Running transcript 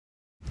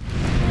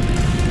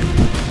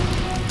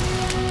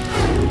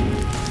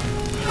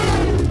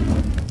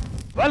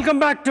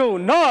Welcome back to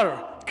ನಾರ್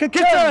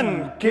kitchen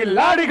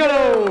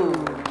ಕಿಲಾಡಿಗಳು.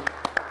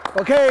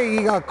 Okay,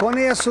 ಈಗ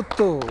ಕೊನೆಯ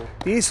ಸುತ್ತು.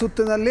 ಈ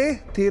ಸುತ್ತಿನಲ್ಲಿ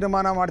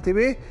ತೀರ್ಮಾನ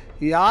ಮಾಡ್ತೀವಿ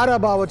ಯಾರ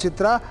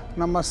ಭಾವಚಿತ್ರ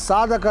ನಮ್ಮ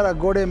ಸಾಧಕರ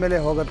ಗೋಡೆ ಮೇಲೆ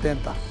ಹೋಗುತ್ತೆ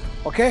ಅಂತ.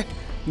 ಓಕೆ,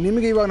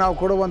 ನಿಮಗೆ ಇವಾಗ ನಾವು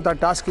ಕೊಡುವಂಥ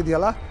ಟಾಸ್ಕ್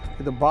ಇದೆಯಲ್ಲ,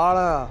 ಇದು ಭಾಳ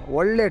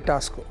ಒಳ್ಳೆ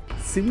ಟಾಸ್ಕು.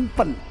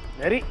 Simple,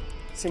 very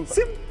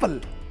simple.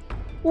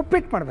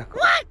 ಉಪ್ಪಿಟ್ಟು ಮಾಡಬೇಕು.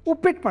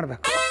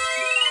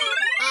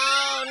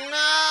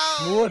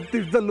 30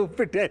 ನಿಮಿಷದಲ್ಲಿ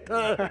ಉಪ್ಪಿಟ್ಟು ಆಯ್ತು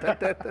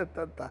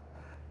ಅಂತ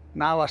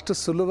ನಾವು ಅಷ್ಟು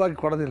ಸುಲಭವಾಗಿ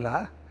ಕೊಡೋದಿಲ್ಲ,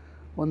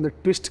 ಒಂದು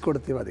ಟ್ವಿಸ್ಟ್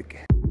ಕೊಡ್ತೀವಿ. ಅದಕ್ಕೆ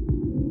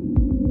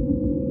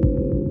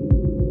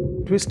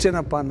ಟ್ವಿಸ್ಟ್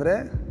ಏನಪ್ಪ ಅಂದರೆ,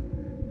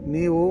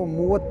 ನೀವು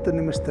 30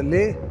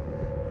 ನಿಮಿಷದಲ್ಲಿ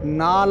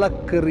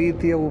 4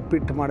 ರೀತಿಯ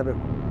ಉಪ್ಪಿಟ್ಟು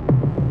ಮಾಡಬೇಕು.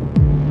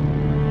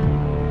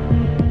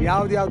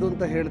 ಯಾವ್ದು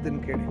ಅಂತ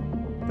ಹೇಳ್ತೀನಿ ಕೇಳಿ.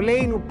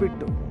 ಪ್ಲೇನ್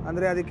ಉಪ್ಪಿಟ್ಟು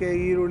ಅಂದರೆ ಅದಕ್ಕೆ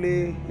ಈರುಳ್ಳಿ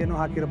ಏನೂ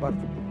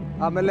ಹಾಕಿರಬಾರ್ದು.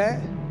 ಆಮೇಲೆ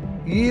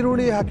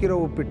ಈರುಳ್ಳಿ ಹಾಕಿರೋ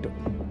ಉಪ್ಪಿಟ್ಟು,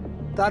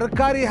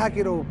 ತರಕಾರಿ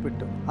ಹಾಕಿರೋ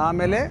ಉಪ್ಪಿಟ್ಟು,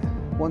 ಆಮೇಲೆ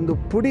ಒಂದು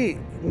ಪುಡಿ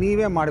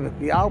ನೀವೇ ಮಾಡಬೇಕು.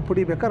 ಯಾವ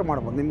ಪುಡಿ ಬೇಕಾದ್ರೂ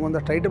ಮಾಡ್ಬೋದು.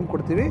 ನಿಮ್ಗೊಂದಷ್ಟು ಐಟಮ್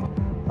ಕೊಡ್ತೀವಿ,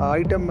 ಆ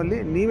ಐಟಮಲ್ಲಿ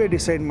ನೀವೇ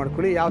ಡಿಸೈಡ್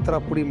ಮಾಡ್ಕೊಳ್ಳಿ ಯಾವ ಥರ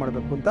ಪುಡಿ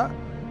ಮಾಡಬೇಕು ಅಂತ.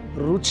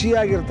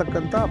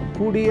 ರುಚಿಯಾಗಿರ್ತಕ್ಕಂಥ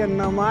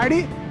ಪುಡಿಯನ್ನು ಮಾಡಿ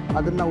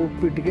ಅದನ್ನು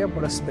ಉಪ್ಪಿಟ್ಟಿಗೆ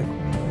ಬಳಸಬೇಕು.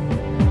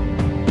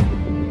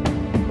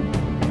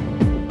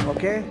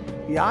 ಓಕೆ,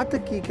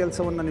 ಯಾತಕ್ಕೆ ಈ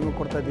ಕೆಲಸವನ್ನು ನಿಮಗೆ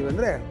ಕೊಡ್ತಾ ಇದ್ದೀವಿ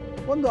ಅಂದರೆ,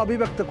 ಒಂದು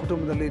ಅವಿಭಕ್ತ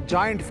ಕುಟುಂಬದಲ್ಲಿ,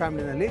 ಜಾಯಿಂಟ್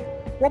ಫ್ಯಾಮಿಲಿನಲ್ಲಿ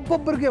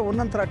ಒಬ್ಬೊಬ್ಬರಿಗೆ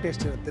ಒಂದೊಂದು ಥರ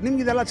ಟೇಸ್ಟ್ ಇರುತ್ತೆ.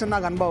 ನಿಮ್ಗೆ ಇದೆಲ್ಲ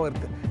ಚೆನ್ನಾಗಿ ಅನುಭವ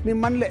ಇರುತ್ತೆ. ನಿಮ್ಮ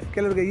ಮನೇಲೆ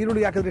ಕೆಲವರಿಗೆ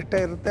ಈರುಳ್ಳಿ ಹಾಕಿದ್ರೆ ಇಷ್ಟ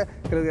ಇರುತ್ತೆ,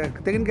 ಕೆಲವರಿಗೆ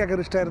ತೆಂಗಿನಕಾಯಿ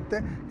ಹಾಕಿದ್ರೆ ಇಷ್ಟ ಇರುತ್ತೆ,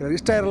 ಕೆಲವರಿಗೆ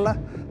ಇಷ್ಟ ಇರಲ್ಲ.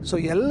 ಸೊ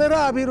ಎಲ್ಲರ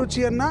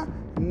ಅಭಿರುಚಿಯನ್ನು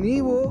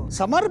ನೀವು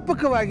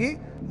ಸಮರ್ಪಕವಾಗಿ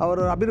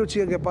ಅವರ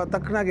ಅಭಿರುಚಿಗೆ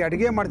ತಕ್ಕನಾಗಿ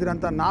ಅಡುಗೆ ಮಾಡ್ತೀರಾ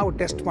ಅಂತ ನಾವು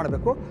ಟೆಸ್ಟ್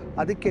ಮಾಡಬೇಕು.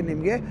 ಅದಕ್ಕೆ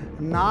ನಿಮಗೆ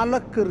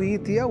 4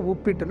 ರೀತಿಯ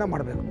ಉಪ್ಪಿಟ್ಟನ್ನು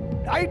ಮಾಡಬೇಕು.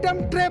 ಐಟಮ್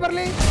ಟ್ರೇ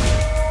ಬರಲಿ.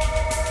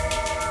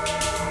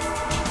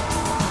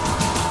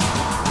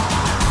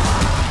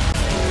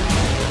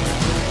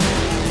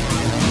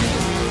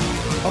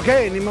 ಓಕೆ,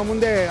 ನಿಮ್ಮ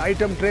ಮುಂದೆ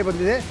ಐಟಮ್ ಟ್ರೇ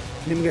ಬಂದಿದೆ.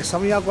 ನಿಮಗೆ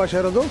ಸಮಯಾವಕಾಶ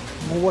ಇರೋದು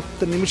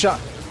 30 ನಿಮಿಷ.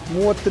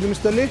 30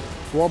 ನಿಮಿಷದಲ್ಲಿ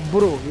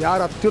ಒಬ್ಬರು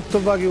ಯಾರು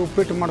ಅತ್ಯುತ್ತಮವಾಗಿ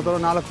ಉಪ್ಪಿಟ್ಟು ಮಾಡ್ತಾರೋ,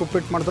 4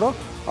 ಉಪ್ಪಿಟ್ಟು ಮಾಡ್ತಾರೋ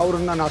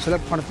ಅವರನ್ನು ನಾವು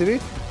ಸೆಲೆಕ್ಟ್ ಮಾಡ್ತೀವಿ.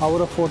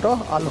 ಅವರ ಫೋಟೋ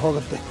ಅಲ್ಲಿ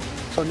ಹೋಗುತ್ತೆ.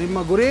 ಸೊ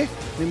ನಿಮ್ಮ ಗುರಿ,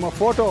 ನಿಮ್ಮ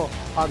ಫೋಟೋ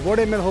ಆ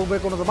ಗೋಡೆ ಮೇಲೆ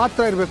ಹೋಗಬೇಕು ಅನ್ನೋದು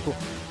ಮಾತ್ರ ಇರಬೇಕು.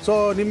 ಸೊ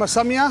ನಿಮ್ಮ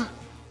ಸಮಯ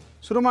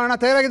ಶುರು ಮಾಡೋಣ.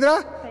 ತಯಾರಾಗಿದ್ದೀರಾ?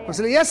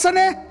 ಒಂದ್ಸಲ ಎಸ್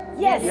ಅನ್ನೇ.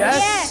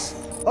 ಎಸ್.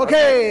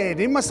 ಓಕೆ,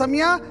 ನಿಮ್ಮ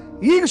ಸಮಯ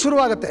ಈಗ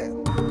ಶುರುವಾಗುತ್ತೆ.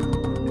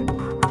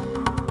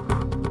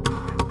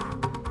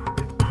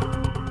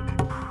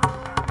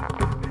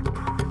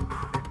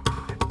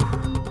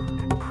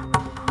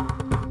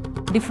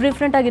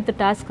 ಡಿಫ್ರೆಂಟ್ ಆಗಿತ್ತು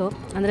ಟಾಸ್ಕು,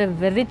 ಅಂದರೆ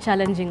ವೆರಿ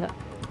ಚಾಲೆಂಜಿಂಗ್.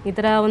 ಈ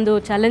ಥರ ಒಂದು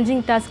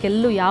ಚಾಲೆಂಜಿಂಗ್ ಟಾಸ್ಕ್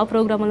ಎಲ್ಲೂ ಯಾವ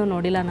ಪ್ರೋಗ್ರಾಮಲ್ಲೂ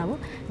ನೋಡಿಲ್ಲ ನಾವು.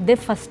 ಇದೇ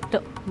ಫಸ್ಟ್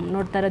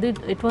ನೋಡ್ತಾ ಇರೋದು.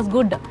 It was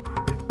good.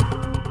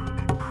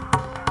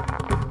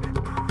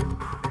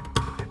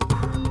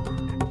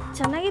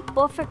 ಚೆನ್ನಾಗಿ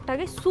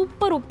ಪರ್ಫೆಕ್ಟಾಗಿ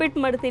ಸೂಪರ್ ಉಪ್ಪಿಟ್ಟು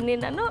ಮಾಡ್ತೀನಿ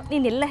ನಾನು,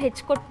 ನೀನೆಲ್ಲ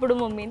ಹೆಚ್ಚಿಕೊಟ್ಬಿಡು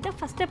ಮಮ್ಮಿ ಅಂತ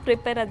ಫಸ್ಟೇ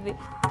ಪ್ರಿಪೇರ್ ಆದ್ವಿ.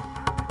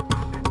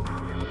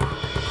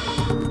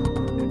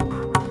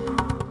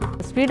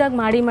 ಸ್ಪೀಡಾಗಿ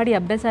ಮಾಡಿ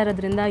ಅಭ್ಯಾಸ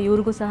ಇರೋದ್ರಿಂದ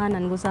ಇವ್ರಿಗೂ ಸಹ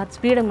ನನಗೂ ಸಹ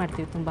ಸ್ಪೀಡಾಗಿ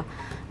ಮಾಡ್ತೀವಿ ತುಂಬ.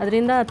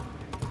 ಅದರಿಂದ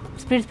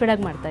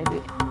ಸ್ಪೀಡಾಗಿ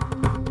ಮಾಡ್ತಾಯಿದ್ವಿ.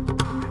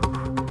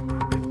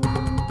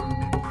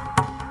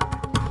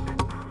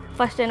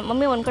 ಫಸ್ಟ್ ಏನು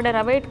ಮಮ್ಮಿ ಒಂದು ಕಡೆ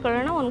ರವೆ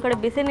ಇಟ್ಕೊಳ್ಳೋಣ, ಒಂದು ಕಡೆ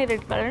ಬಿಸಿ ನೀರು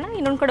ಇಟ್ಕೊಳ್ಳೋಣ,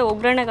 ಇನ್ನೊಂದು ಕಡೆ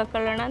ಒಗ್ಗರಣೆಗೆ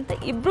ಹಾಕೊಳ್ಳೋಣ ಅಂತ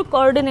ಇಬ್ಬರು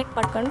ಕೋಆರ್ಡಿನೇಟ್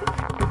ಮಾಡ್ಕೊಂಡು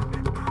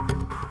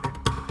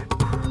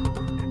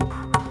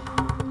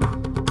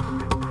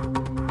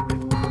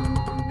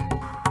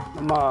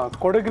ನಮ್ಮ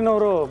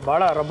ಕೊಡಗಿನವರು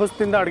ಭಾಳ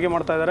ರಭಸದಿಂದ ಅಡುಗೆ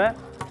ಮಾಡ್ತಾ ಇದ್ದಾರೆ.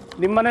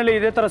 ನಿಮ್ಮ ಮನೇಲಿ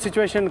ಇದೇ ಥರ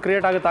ಸಿಚುವೇಶನ್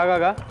ಕ್ರಿಯೇಟ್ ಆಗುತ್ತೆ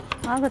ಆಗಾಗ?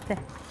 ಆಗುತ್ತೆ,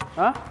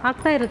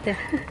 ಆಗ್ತಾ ಇರುತ್ತೆ.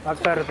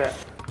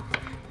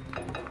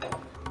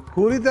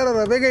 ಹುರಿತರ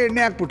ರವೆಗೆ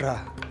ಎಣ್ಣೆ ಹಾಕ್ಬಿಟ್ರ?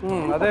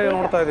 ಅದೇ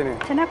ನೋಡ್ತಾ ಇದ್ದೀನಿ.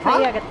 ಚೆನ್ನಾಗಿ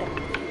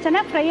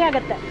ಫ್ರೈ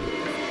ಆಗುತ್ತೆ.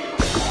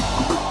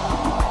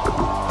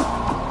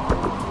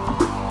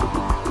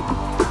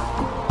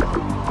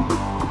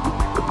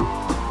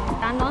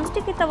 ನಾನು ನಾನ್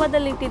ಸ್ಟಿಕ್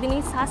ತವಾದಲ್ಲಿ ಇಟ್ಟಿದ್ದೀನಿ,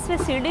 ಸಾಸಿವೆ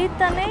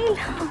ಸಿಡಿತಾನೇ ಇಲ್ಲ,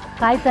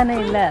 ಕಾಯ್ತಾನೆ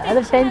ಇಲ್ಲ.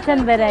 ಅದ್ರ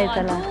ಟೆನ್ಷನ್ ಬೇರೆ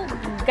ಆಯ್ತಲ್ಲ.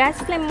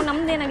 ಗ್ಯಾಸ್ ಫ್ಲೇಮ್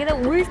ನಮ್ದು ಏನಾಗಿದೆ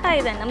ಉಲ್ಟಾ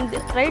ಇದೆ. ನಮ್ದು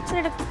ರೈಟ್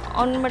ಸೈಡ್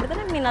ಆನ್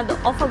ಮಾಡಿದ್ರೆ ಮೀನು ಅದು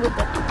ಆಫ್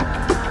ಆಗುತ್ತೆ.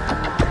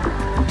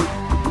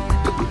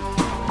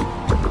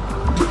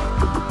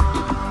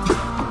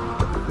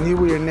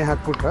 ನೀವು ಎಣ್ಣೆ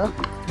ಹಾಕ್ಬಿಟ್ರ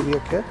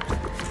ಹಿಡಿಯೋಕ್ಕೆ?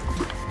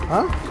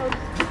 ಹಾಂ,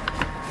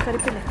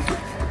 ಕರಿಪಿಲ್ಲ.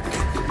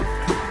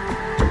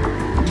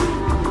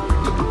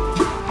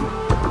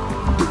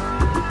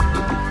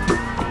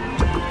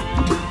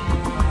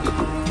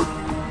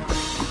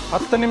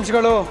 ಹತ್ತು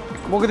ನಿಮಿಷಗಳು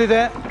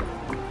ಮುಗಿದಿದೆ.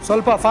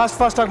 ಸ್ವಲ್ಪ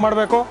ಫಾಸ್ಟಾಗಿ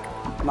ಮಾಡಬೇಕು.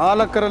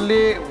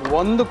 4ರಲ್ಲಿ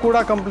 1 ಕೂಡ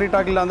ಕಂಪ್ಲೀಟ್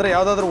ಆಗಲಿಲ್ಲ ಅಂದರೆ,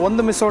 ಯಾವುದಾದ್ರೂ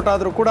ಒಂದು ಮಿಸ್ ಔಟ್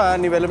ಆದರೂ ಕೂಡ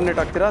ನೀವು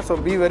ಎಲಿಮಿನೇಟ್ ಆಗ್ತೀರಾ. So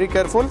be very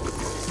careful.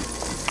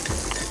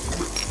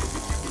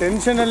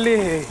 ಟೆನ್ಷನಲ್ಲಿ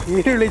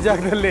ಈರುಳ್ಳಿ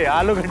ಜಾಗದಲ್ಲಿ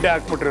ಆಲೂಗಡ್ಡೆ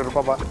ಹಾಕ್ಬಿಟ್ರಿ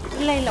ಪಾಪ.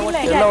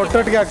 ಎಲ್ಲ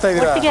ಒಟ್ಟೊಟ್ಟಿಗೆ ಆಗ್ತಾ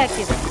ಇದ್ದೀರಾ?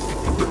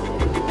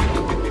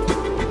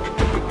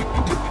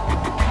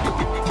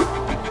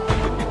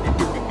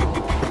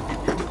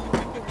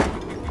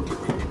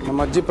 ನಮ್ಮ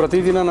ಅಜ್ಜಿ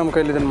ಪ್ರತಿದಿನ ನಮ್ಮ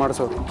ಕೈಲಿ ಇದನ್ನು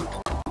ಮಾಡಿಸೋದು.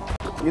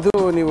 ಇದು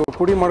ನೀವು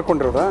ಪುಡಿ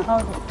ಮಾಡ್ಕೊಂಡಿರೋದಾ?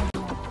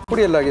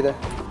 ಪುಡಿ ಎಲ್ಲಾಗಿದೆ?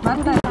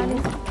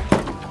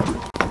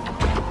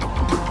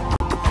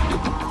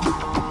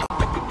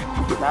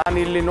 ನಾನು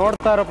ಇಲ್ಲಿ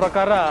ನೋಡ್ತಾ ಇರೋ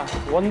ಪ್ರಕಾರ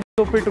ಒಂದು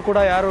ಉಪ್ಪಿಟ್ಟು ಕೂಡ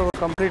ಯಾರು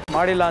ಕಂಪ್ಲೀಟ್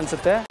ಮಾಡಿಲ್ಲ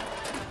ಅನಿಸುತ್ತೆ.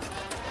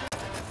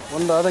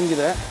 ಒಂದು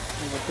ಆದಂಗಿದೆ,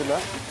 ಗೊತ್ತಿಲ್ಲ.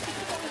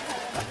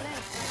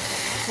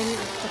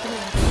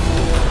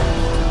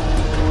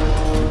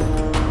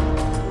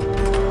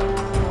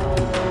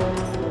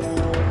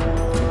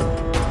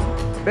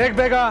 ಬೇಗ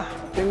ಬೇಗ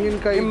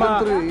ತೆಂಗಿನಕಾಯಿ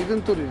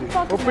ಇದನ್ನು ತುರಿರಿ.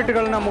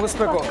 ಉಪ್ಪಿಟ್ಟುಗಳನ್ನ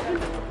ಮುಗಿಸ್ಬೇಕು.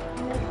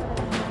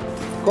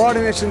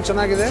 ಕೋಆರ್ಡಿನೇಷನ್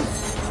ಚೆನ್ನಾಗಿದೆ,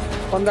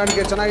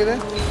 ಹೊಂದಾಣಿಕೆ ಚೆನ್ನಾಗಿದೆ.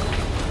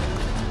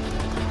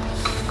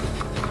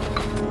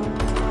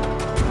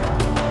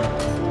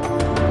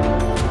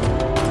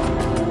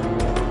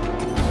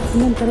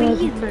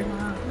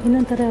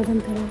 ಇನ್ನೊಂಥರ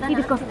ಅದಂತಾರೆ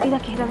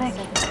ಇದಕ್ಕೆ ರವೆ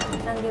ಹಾಕಿ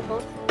ನನಗೆ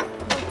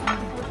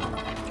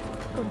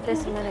ಕುಡ್ರೆ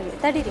ಸುಮ್ಮನೆ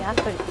ತಡೀರಿ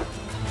ಹಾಕ್ಕೊಳ್ಳಿ.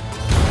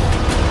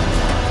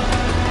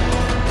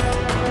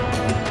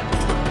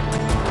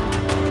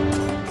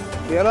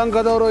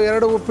 ಯಲಹಂಕದವರು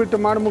 2 ಉಪ್ಪಿಟ್ಟು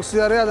ಮಾಡಿ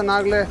ಮುಗಿಸಿದ್ದಾರೆ.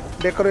 ಅದನ್ನಾಗಲೇ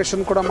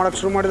ಡೆಕೋರೇಷನ್ ಕೂಡ ಮಾಡೋಕ್ಕೆ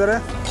ಶುರು ಮಾಡಿದ್ದಾರೆ.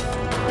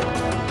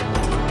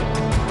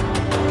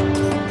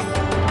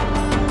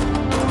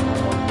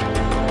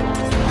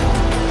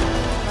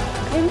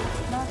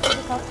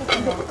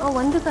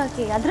 ಒಂದು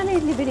ಹಾಕಿ ಅದರಲ್ಲೇ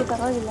ಇರಲಿ ಬಿಡಿ,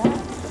 ಪರವಾಗಿಲ್ಲ.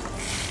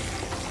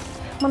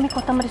 ಮಮ್ಮಿ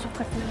ಕೊತ್ತಂಬರಿ ಸೊಪ್ಪು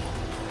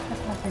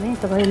ಕಟ್ತೀನಿ.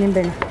 ತಗೊಳ್ಳಿ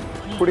ನಿಂಬೆಹಣ್ಣು.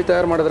 ಪುಡಿ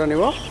ತಯಾರು ಮಾಡಿದ್ರೆ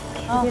ನೀವು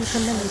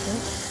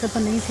ಸ್ವಲ್ಪ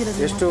ನೈಸಿರೋದು.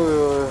 ಎಷ್ಟು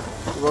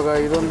ಇವಾಗ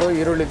ಇದೊಂದು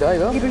ಈರುಳ್ಳಿದ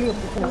ಇದು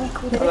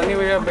ಅಲ್ಲ,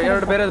 ನೀವು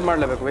 2 ಬೇರೆದು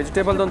ಮಾಡಲೇಬೇಕು.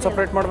 ವೆಜಿಟೇಬಲ್ದೊಂದು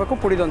ಸಪ್ರೇಟ್ ಮಾಡಬೇಕು,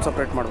 ಪುಡಿದೊಂದು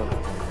ಸಪ್ರೇಟ್ ಮಾಡಬೇಕು.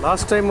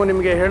 ಲಾಸ್ಟ್ ಟೈಮು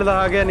ನಿಮಗೆ ಹೇಳಿದ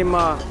ಹಾಗೆ ನಿಮ್ಮ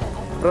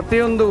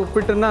ಪ್ರತಿಯೊಂದು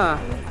ಉಪ್ಪಿಟ್ಟನ್ನ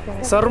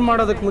ಸರ್ವ್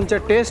ಮಾಡೋದಕ್ಕೆ ಮುಂಚೆ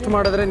ಟೇಸ್ಟ್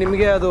ಮಾಡಿದ್ರೆ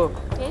ನಿಮಗೆ ಅದು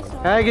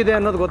ಹೇಗಿದೆ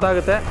ಅನ್ನೋದು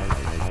ಗೊತ್ತಾಗುತ್ತೆ.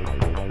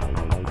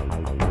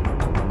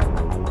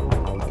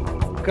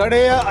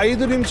 ಕಡೆಯ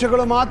 5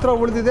 ನಿಮಿಷಗಳು ಮಾತ್ರ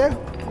ಉಳಿದಿದೆ.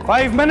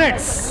 5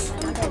 minutes.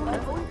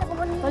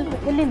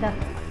 ಎಲ್ಲಿಂದ?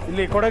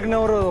 ಇಲ್ಲಿ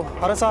ಕೊಡಗಿನವರು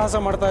ಹರಸಾಹಸ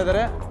ಮಾಡ್ತಾ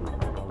ಇದ್ದಾರೆ.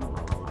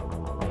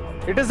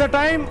 It is the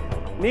time.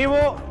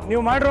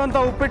 ನೀವು ಮಾಡಿರುವಂಥ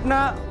ಉಪ್ಪಿಟ್ಟನ್ನ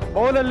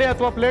ಬೌಲಲ್ಲಿ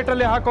ಅಥವಾ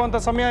ಪ್ಲೇಟಲ್ಲಿ ಹಾಕುವಂಥ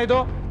ಸಮಯ ಇದು.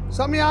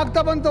 ಸಮಯ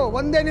ಆಗ್ತಾ ಬಂತು.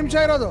 1 ನಿಮಿಷ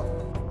ಇರೋದು.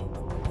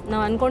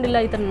 ನಾವು ಅಂದ್ಕೊಂಡಿಲ್ಲ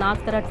ಈ ಥರ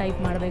 4 ಥರ ಟೈಪ್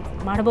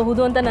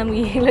ಮಾಡಬಹುದು ಅಂತ ನಮ್ಗೆ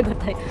ಈಗಲೇ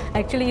ಗೊತ್ತಾಯ್ತು.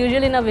 ಆ್ಯಕ್ಚುಲಿ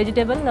ಯೂಶ್ವಲಿ ನಾವು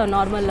ವೆಜಿಟೇಬಲ್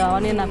ನಾರ್ಮಲ್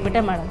ಆನಿಯನ್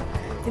ಹಾಕ್ಬಿಟ್ಟೆ ಮಾಡೋದು.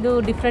 ಇದು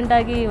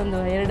ಡಿಫ್ರೆಂಟಾಗಿ ಒಂದು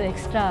 2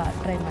 ಎಕ್ಸ್ಟ್ರಾ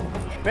ಟ್ರೈ ಮಾಡಿದೆ.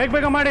 ಬೇಗ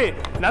ಬೇಗ ಮಾಡಿ.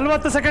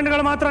 40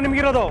 ಸೆಕೆಂಡ್ಗಳು ಮಾತ್ರ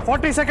ನಿಮಗಿರೋದು.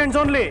 40 seconds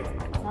ಓನ್ಲಿ.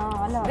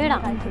 ಬೇಡ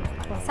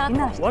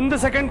 1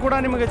 ಸೆಕೆಂಡ್ ಕೂಡ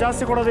ನಿಮಗೆ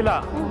ಜಾಸ್ತಿ ಕೊಡೋದಿಲ್ಲ.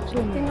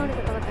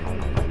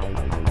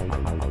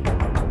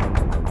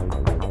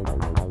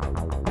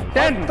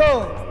 10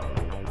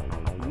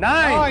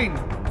 9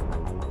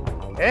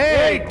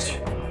 8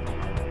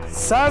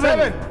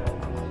 7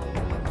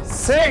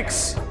 6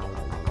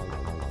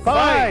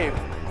 5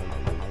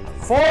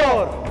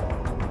 4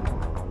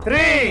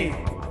 3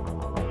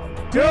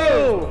 2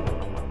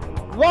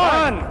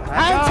 1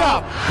 hands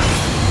up.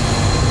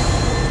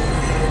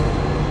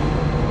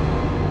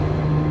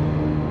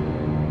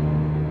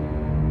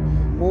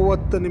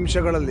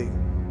 ನಿಮಿಷಗಳಲ್ಲಿ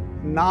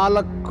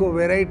 4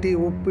 ವೆರೈಟಿ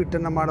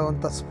ಉಪ್ಪಿಟ್ಟನ್ನು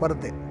ಮಾಡುವಂಥ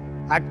ಸ್ಪರ್ಧೆ.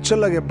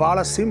 ಆ್ಯಕ್ಚುಲಾಗಿ ಭಾಳ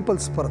ಸಿಂಪಲ್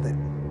ಸ್ಪರ್ಧೆ.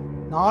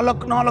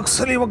 4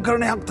 ಸಲ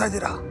ಒಗ್ಗರಣೆ ಹಾಕ್ತಾ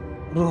ಇದ್ದೀರಾ.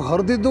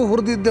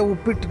 ಹುರಿದಿದ್ದೆ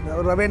ಉಪ್ಪಿಟ್ಟು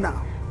ರವೆನ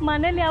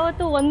ಮನೇಲಿ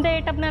ಯಾವತ್ತು ಒಂದೇ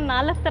ಐಟಮ್ನ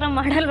 4 ಥರ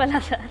ಮಾಡಲ್ವಲ್ಲ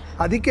ಸರ್.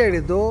 ಅದಕ್ಕೆ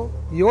ಹೇಳಿದ್ದು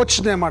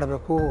ಯೋಚನೆ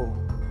ಮಾಡಬೇಕು,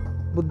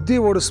 ಬುದ್ಧಿ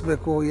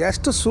ಓಡಿಸ್ಬೇಕು.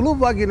 ಎಷ್ಟು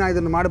ಸುಲಭವಾಗಿ ನಾ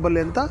ಇದನ್ನು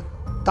ಮಾಡಬಲ್ಲೆ ಅಂತ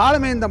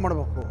ತಾಳ್ಮೆಯಿಂದ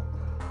ಮಾಡಬೇಕು.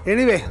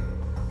 ಎನಿವೆ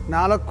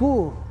 4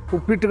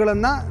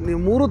 ಉಪ್ಪಿಟ್ಟುಗಳನ್ನು ನೀವು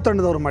 3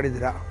 ತಂಡದವ್ರು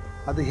ಮಾಡಿದ್ದೀರಾ.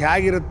 ಅದು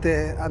ಹೇಗಿರುತ್ತೆ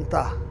ಅಂತ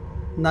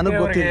ನನಗೆ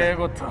ಗೊತ್ತಿಲ್ಲ.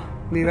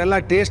 ನೀವೆಲ್ಲ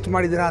ಟೇಸ್ಟ್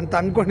ಮಾಡಿದ್ದೀರಾ ಅಂತ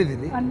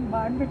ಅನ್ಕೊಂಡಿದ್ದೀನಿ.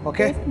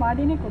 Okay,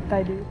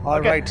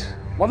 all right.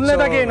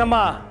 ಮೊದಲನೇದಾಗಿ ನಮ್ಮ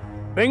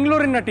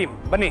ಬೆಂಗಳೂರಿನ ಟೀಮ್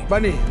ಬನ್ನಿ,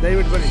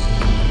 ದಯವಿಟ್ಟು ಬನ್ನಿ.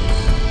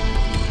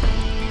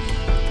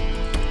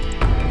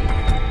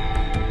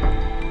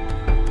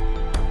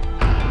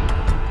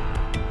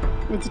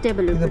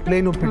 ವೆಜಿಟೇಬಲ್ ಇದು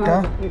ಪ್ಲೇನ್ ಉಪ್ಪಿಟ್ಟ.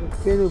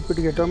 ಪ್ಲೇನ್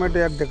ಉಪ್ಪಿಟ್ಟಿಗೆ ಟೊಮೆಟೊ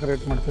ಯಾಕೆ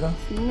ಡೆಕೋರೇಟ್ ಮಾಡ್ತೀರಾ?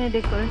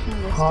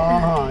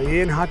 ಹಾಂ,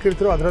 ಏನು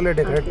ಹಾಕಿರ್ತೀರೋ ಅದರಲ್ಲೇ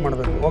ಡೆಕೋರೇಟ್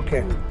ಮಾಡಬೇಕು. ಓಕೆ,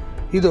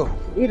 ಇದು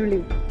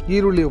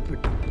ಈರುಳ್ಳಿ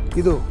ಉಪ್ಪಿಟ್ಟು.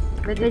 ಇದು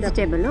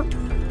ವೆಜಿಟೇಬಲು.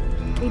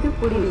 ಇದು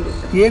ಪುಡಿ.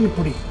 ಏನು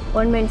ಪುಡಿ?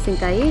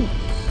 ಒಣಮೆಣಸಿನ್ಕಾಯಿ,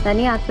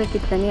 ಧನಿಯಾ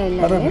ಹಾಕ್ಬೇಕಿತ್ತು, ಧನಿಯಾ ಇಲ್ಲ,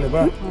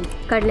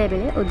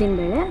 ಕಡಲೆಬೇಳೆ,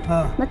 ಉದ್ದಿನಬೇಳೆ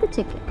ಮತ್ತು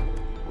ಚಕ್ಕೆ.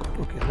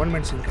 ಓಕೆ,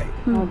 ಒಣಮೆಣಸಿನ್ಕಾಯಿ.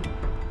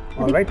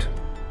 ಆಲ್ ರೈಟ್,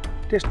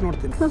 ಟೇಸ್ಟ್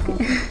ನೋಡ್ತೀನಿ.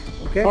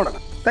 Okay,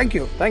 thank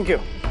you.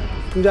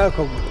 ಜಾಗಕ್ಕೆ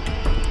ಹೋಗ್ಬೋದು.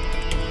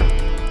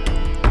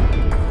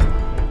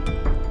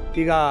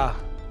 ಈಗ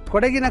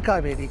ಕೊಡಗಿನ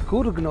ಕಾವೇರಿ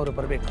ಕೂರ್ಗ್ನವರು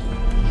ಬರಬೇಕು.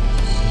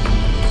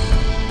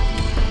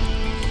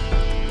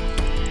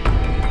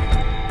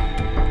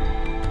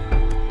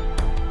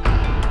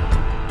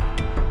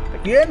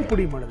 ಏನು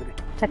ಪುಡಿ ಮಾಡಿದ್ರಿ?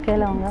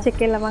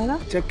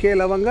 ಚಕ್ಕೆ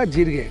ಲವಂಗ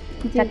ಜೀರಿಗೆ,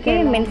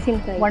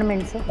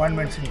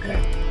 ಒಣಮೆಣಸಿನ್ಕಾಯಿ.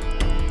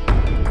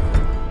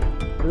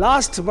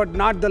 Last but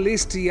not the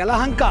least,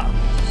 Yelahanka.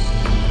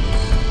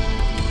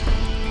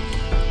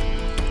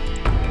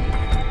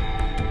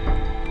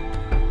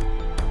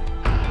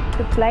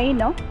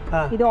 Plain,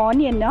 ಇದು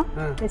ಆನಿಯನ್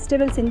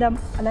ವೆಜಿಟೇಬಲ್ಸ್ ಇಂದ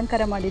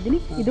ಅಲಂಕಾರ ಮಾಡಿದ್ದೀನಿ.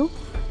 ಇದು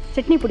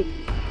ಚಟ್ನಿ ಪುಡಿ,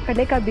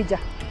 ಕಡಲೆಕಾಳು ಬೀಜ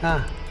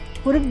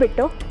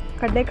ಹುರಿದ್ಬಿಟ್ಟು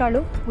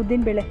ಕಡಲೆಕಾಳು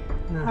ಉದ್ದಿನಬೇಳೆ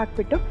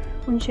ಹಾಕ್ಬಿಟ್ಟು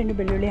ಹುಣಸೆಹಣ್ಣು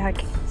ಬೆಳ್ಳುಳ್ಳಿ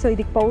ಹಾಕಿ, ಸೊ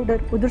ಇದಕ್ಕೆ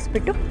ಪೌಡರ್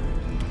ಉದುರಿಸ್ಬಿಟ್ಟು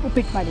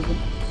ಉಪ್ಪಿಟ್ಟು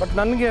ಮಾಡಿದ್ದೀನಿ. ಬಟ್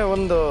ನನಗೆ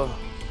ಒಂದು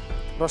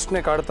ಪ್ರಶ್ನೆ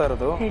ಕಾಡ್ತಾ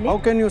ಇರೋದು, how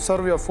can you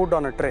serve your food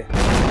on a tray?